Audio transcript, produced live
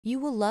You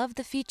will love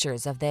the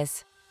features of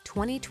this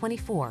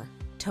 2024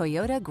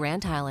 Toyota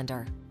Grand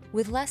Highlander.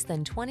 With less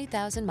than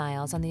 20,000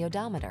 miles on the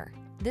odometer,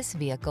 this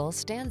vehicle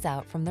stands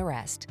out from the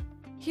rest.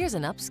 Here's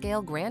an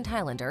upscale Grand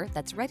Highlander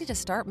that's ready to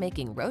start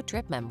making road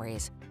trip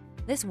memories.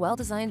 This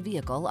well-designed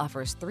vehicle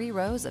offers 3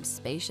 rows of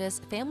spacious,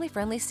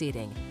 family-friendly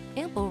seating,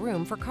 ample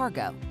room for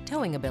cargo,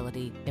 towing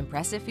ability,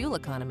 impressive fuel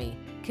economy,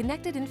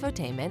 connected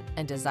infotainment,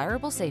 and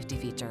desirable safety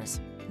features.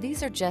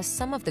 These are just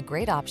some of the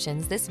great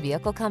options this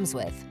vehicle comes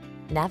with: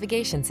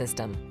 navigation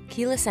system,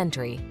 keyless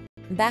entry,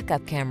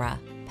 backup camera,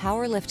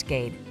 power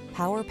liftgate,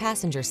 power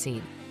passenger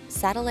seat,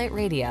 satellite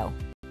radio,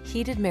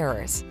 heated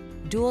mirrors,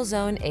 dual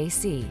zone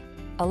AC,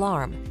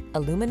 alarm,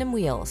 aluminum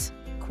wheels.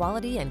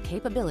 Quality and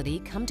capability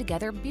come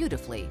together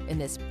beautifully in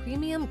this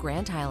premium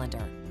Grand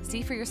Highlander.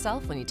 See for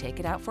yourself when you take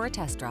it out for a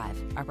test drive.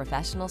 Our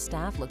professional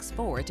staff looks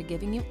forward to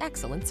giving you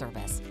excellent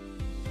service.